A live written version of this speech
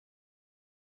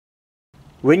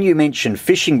When you mention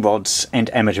fishing rods and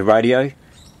amateur radio,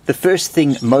 the first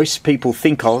thing most people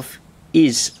think of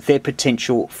is their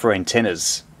potential for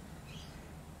antennas.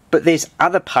 But there's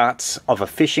other parts of a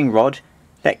fishing rod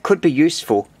that could be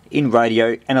useful in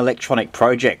radio and electronic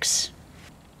projects.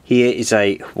 Here is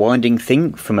a winding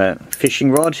thing from a fishing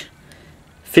rod,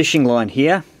 fishing line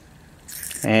here,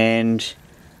 and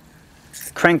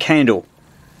crank handle,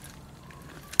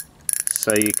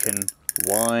 so you can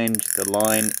wind the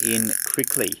line in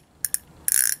quickly.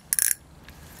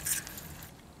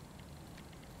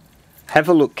 Have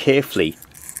a look carefully.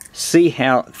 See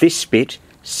how this bit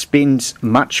spins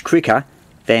much quicker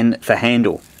than the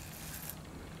handle.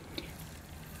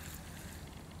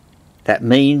 That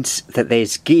means that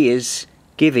there's gears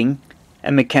giving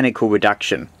a mechanical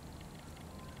reduction.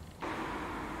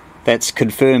 That's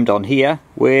confirmed on here,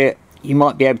 where you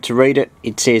might be able to read it.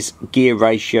 It says gear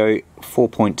ratio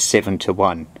 4.7 to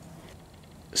 1.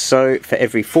 So for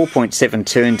every 4.7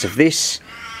 turns of this,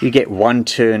 you get 1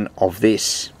 turn of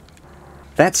this.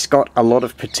 That's got a lot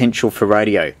of potential for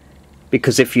radio,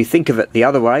 because if you think of it the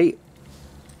other way,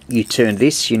 you turn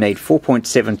this, you need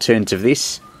 4.7 turns of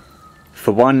this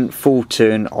for 1 full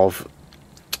turn of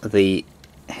the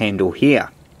handle here.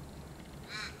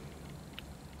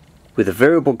 With a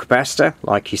variable capacitor,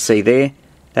 like you see there,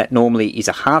 that normally is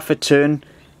a half a turn,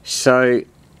 so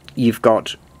you've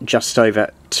got just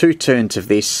over 2 turns of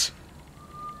this,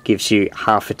 gives you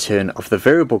half a turn of the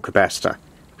variable capacitor,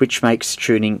 which makes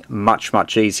tuning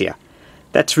much easier.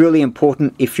 That's really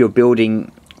important if you're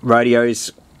building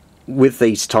radios with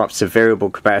these types of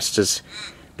variable capacitors,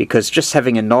 because just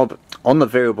having a knob on the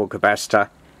variable capacitor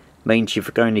means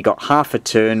you've only got half a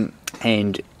turn,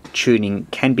 and tuning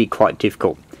can be quite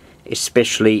difficult,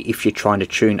 especially if you're trying to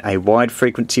tune a wide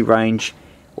frequency range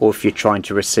or if you're trying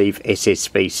to receive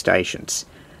SSB stations.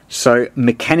 So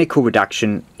mechanical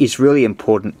reduction is really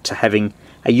important to having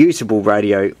a usable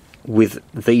radio with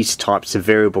these types of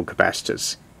variable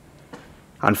capacitors.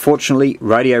 Unfortunately,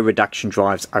 radio reduction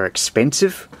drives are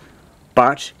expensive,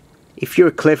 but if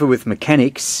you're clever with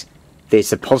mechanics,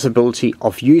 there's a possibility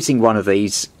of using one of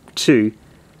these to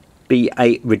be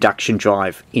a reduction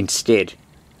drive instead.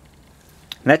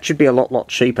 And that should be a lot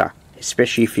cheaper,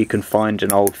 especially if you can find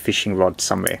an old fishing rod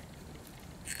somewhere.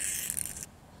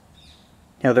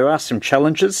 Now there are some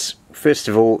challenges. First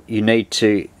of all, you need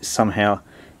to somehow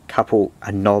couple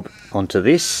a knob onto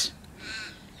this.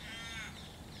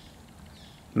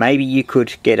 Maybe you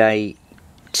could get a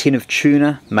tin of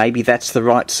tuna, maybe that's the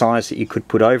right size that you could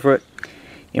put over it.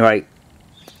 Anyway,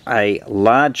 a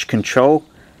large control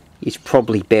is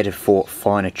probably better for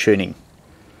finer tuning.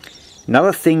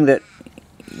 Another thing that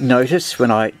notice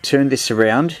when I turn this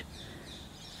around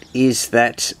is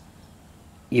that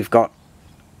you've got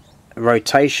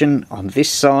rotation on this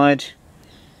side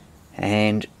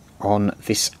and on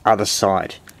this other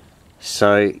side.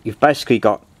 So you've basically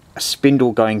got a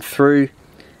spindle going through,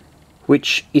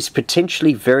 which is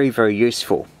potentially very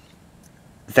useful.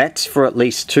 That's for at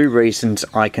least 2 reasons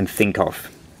I can think of.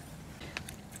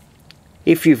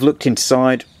 If you've looked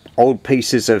inside old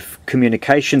pieces of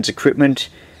communications equipment,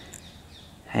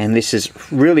 and this is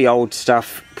really old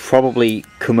stuff, probably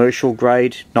commercial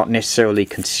grade, not necessarily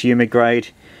consumer grade,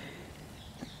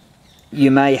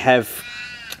 you may have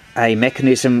a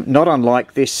mechanism not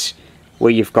unlike this,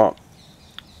 where you've got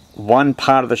one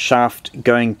part of the shaft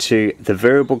going to the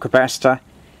variable capacitor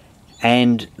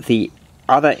and the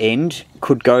other end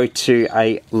could go to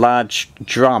a large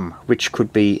drum, which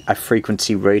could be a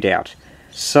frequency readout.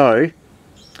 So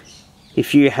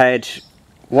if you had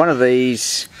one of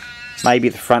these, maybe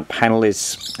the front panel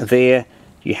is there,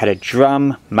 you had a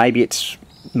drum, maybe it's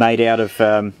made out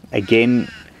of again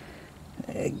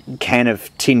a can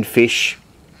of tin fish.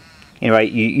 Anyway,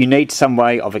 you need some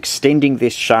way of extending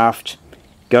this shaft,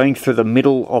 going through the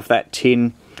middle of that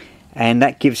tin, and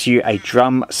that gives you a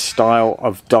drum style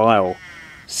of dial.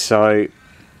 So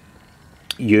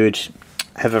you'd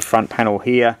have a front panel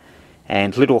here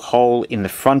and little hole in the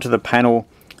front of the panel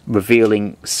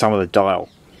revealing some of the dial.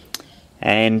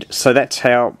 And so that's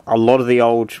how a lot of the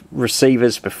old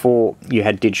receivers before you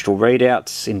had digital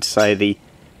readouts in, say, the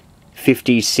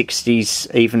 50s,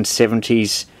 60s, even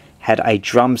 70s, had a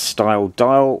drum style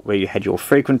dial where you had your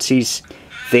frequencies.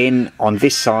 Then on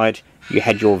this side you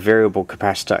had your variable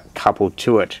capacitor coupled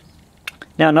to it.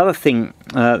 Now another thing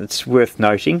that's worth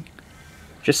noting,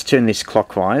 just turn this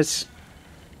clockwise.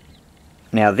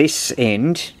 Now this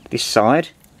end, this side,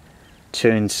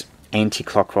 turns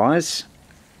anti-clockwise.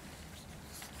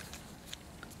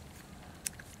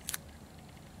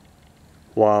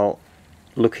 While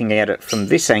looking at it from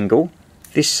this angle,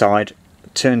 this side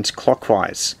turns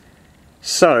clockwise.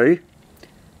 So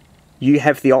You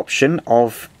have the option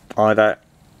of either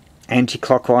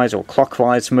anti-clockwise or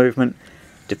clockwise movement,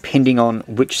 depending on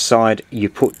which side you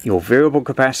put your variable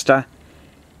capacitor.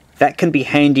 That can be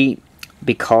handy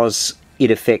because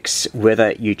it affects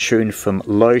whether you tune from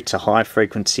low to high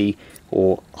frequency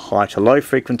or high to low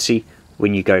frequency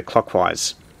when you go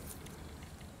clockwise.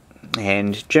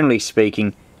 And generally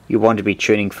speaking, you want to be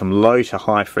tuning from low to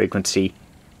high frequency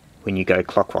when you go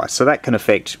clockwise. So that can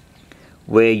affect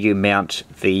where you mount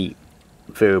the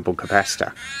variable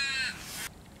capacitor.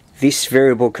 This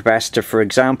variable capacitor, for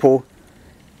example,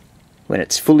 when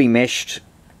it's fully meshed,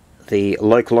 the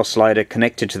local oscillator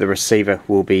connected to the receiver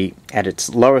will be at its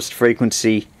lowest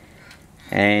frequency,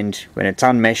 and when it's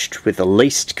unmeshed with the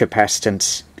least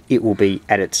capacitance, it will be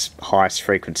at its highest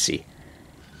frequency.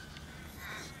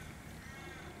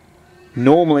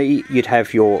 Normally you'd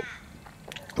have your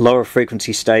lower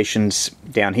frequency stations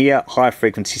down here, higher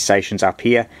frequency stations up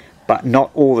here, but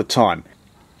not all the time.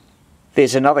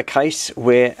 There's another case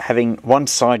where having one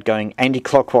side going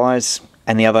anti-clockwise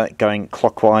and the other going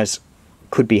clockwise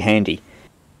could be handy.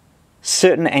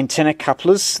 Certain antenna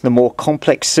couplers, the more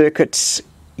complex circuits,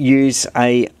 use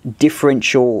a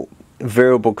differential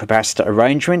variable capacitor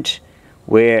arrangement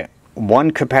where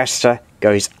one capacitor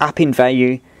goes up in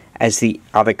value as the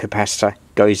other capacitor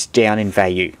goes down in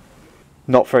value.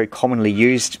 Not very commonly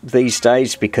used these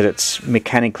days because it's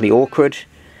mechanically awkward,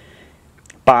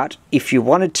 but if you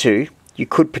wanted to, you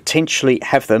could potentially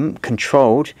have them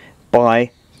controlled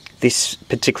by this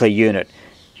particular unit.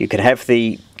 You could have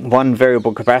the one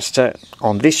variable capacitor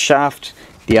on this shaft,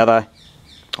 the other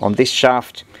on this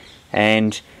shaft,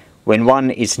 and when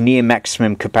one is near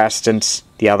maximum capacitance,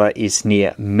 the other is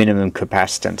near minimum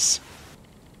capacitance.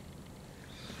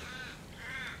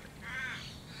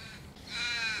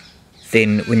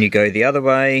 Then when you go the other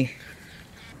way,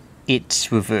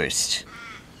 it's reversed.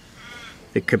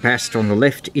 The capacitor on the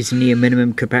left is near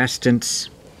minimum capacitance,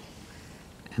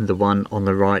 and the one on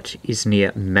the right is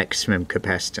near maximum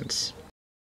capacitance.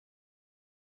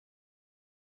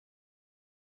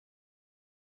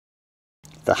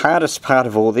 The hardest part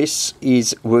of all this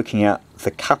is working out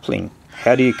the coupling.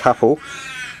 How do you couple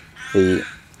the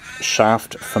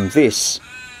shaft from this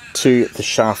to the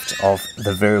shaft of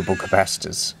the variable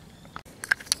capacitors?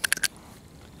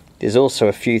 There's also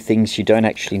a few things you don't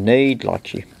actually need,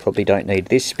 like you probably don't need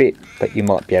this bit, but you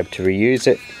might be able to reuse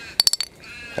it.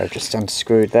 I've just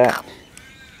unscrewed that.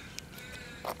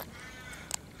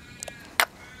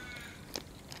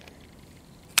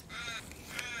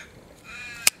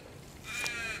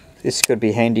 This could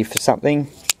be handy for something.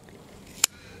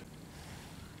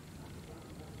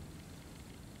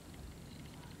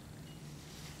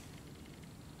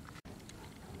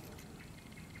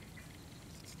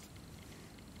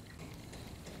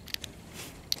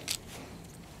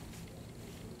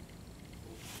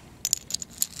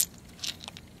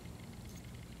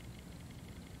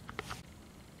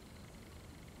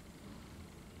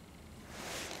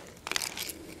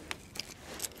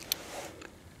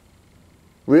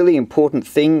 Really important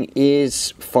thing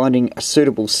is finding a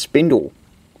suitable spindle,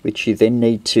 which you then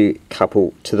need to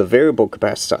couple to the variable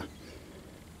capacitor.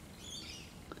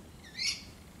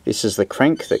 This is the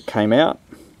crank that came out,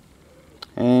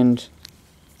 and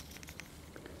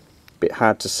a bit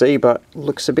hard to see, but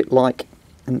looks a bit like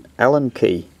an Allen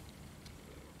key.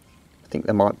 I think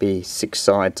there might be 6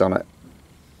 sides on it.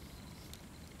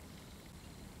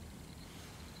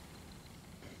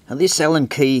 Now this Allen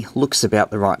key looks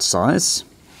about the right size.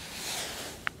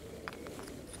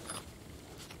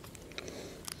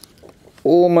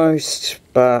 Almost,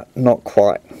 but not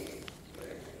quite.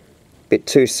 Bit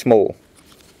too small.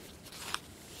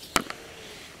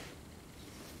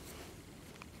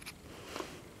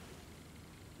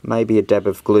 Maybe a dab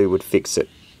of glue would fix it.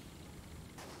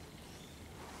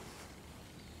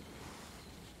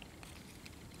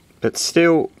 But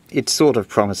still, it's sort of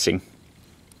promising.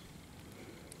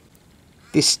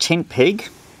 This tent peg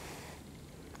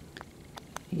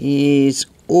is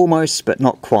almost, but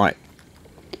not quite.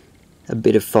 A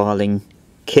bit of filing,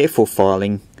 careful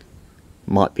filing,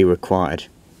 might be required.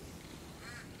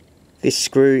 This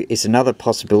screw is another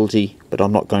possibility, but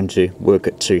I'm not going to work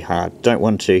it too hard. Don't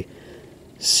want to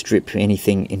strip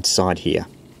anything inside here.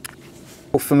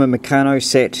 From a Meccano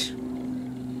set,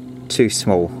 too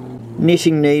small.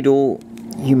 Knitting needle,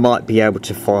 you might be able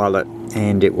to file it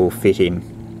and it will fit in.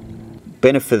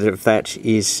 Benefit of that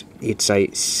is it's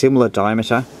a similar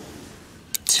diameter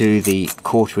to the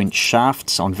 1/4 inch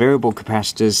shafts on variable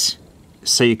capacitors,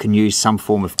 so you can use some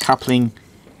form of coupling,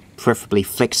 preferably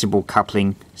flexible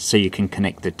coupling, so you can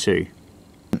connect the two.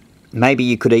 Maybe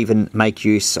you could even make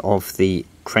use of the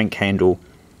crank handle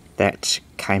that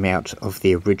came out of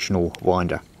the original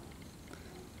winder.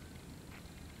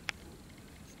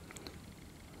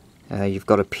 You've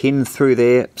got a pin through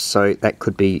there, so that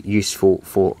could be useful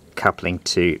for coupling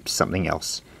to something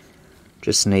else.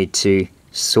 Just need to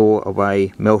saw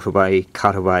away, melt away,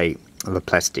 cut away the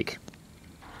plastic.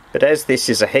 But as this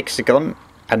is a hexagon,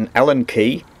 an Allen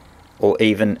key, or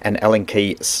even an Allen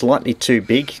key slightly too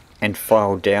big and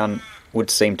filed down, would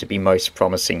seem to be most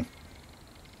promising.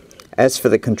 As for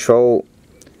the control,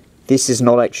 this is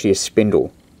not actually a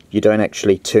spindle. You don't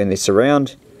actually turn this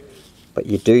around, but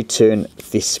you do turn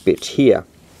this bit here.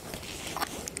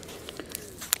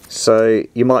 So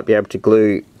you might be able to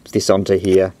glue this onto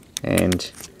here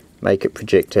and make it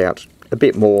project out a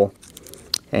bit more,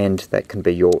 and that can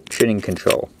be your tuning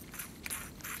control.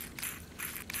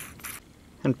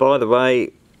 And by the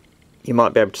way, you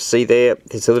might be able to see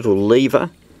there's a little lever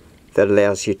that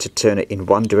allows you to turn it in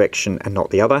one direction and not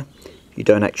the other. You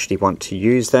don't actually want to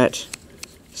use that,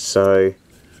 so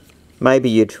maybe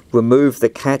you'd remove the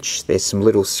catch. There's some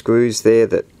little screws there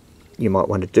that you might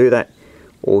want to do that,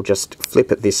 or just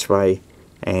flip it this way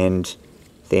and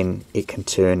then it can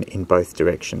turn in both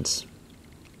directions.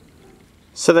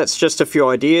 So that's just a few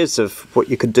ideas of what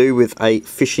you could do with a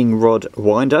fishing rod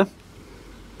winder.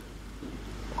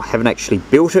 I haven't actually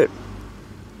built it,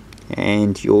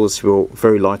 and yours will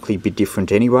very likely be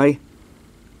different anyway.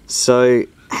 So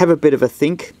have a bit of a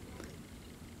think.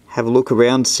 Have a look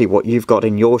around, see what you've got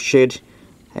in your shed,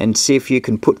 and see if you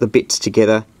can put the bits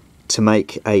together to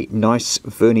make a nice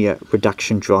vernier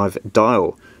reduction drive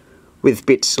dial. With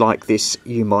bits like this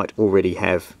you might already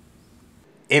have.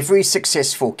 Every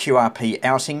successful QRP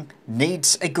outing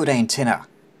needs a good antenna.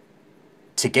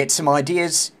 To get some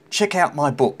ideas, check out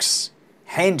my books,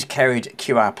 Hand-Carried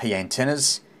QRP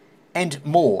Antennas and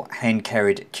More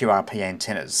Hand-Carried QRP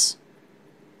Antennas.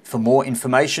 For more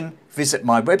information, visit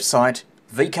my website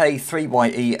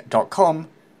VK3YE.com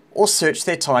or search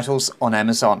their titles on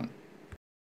Amazon.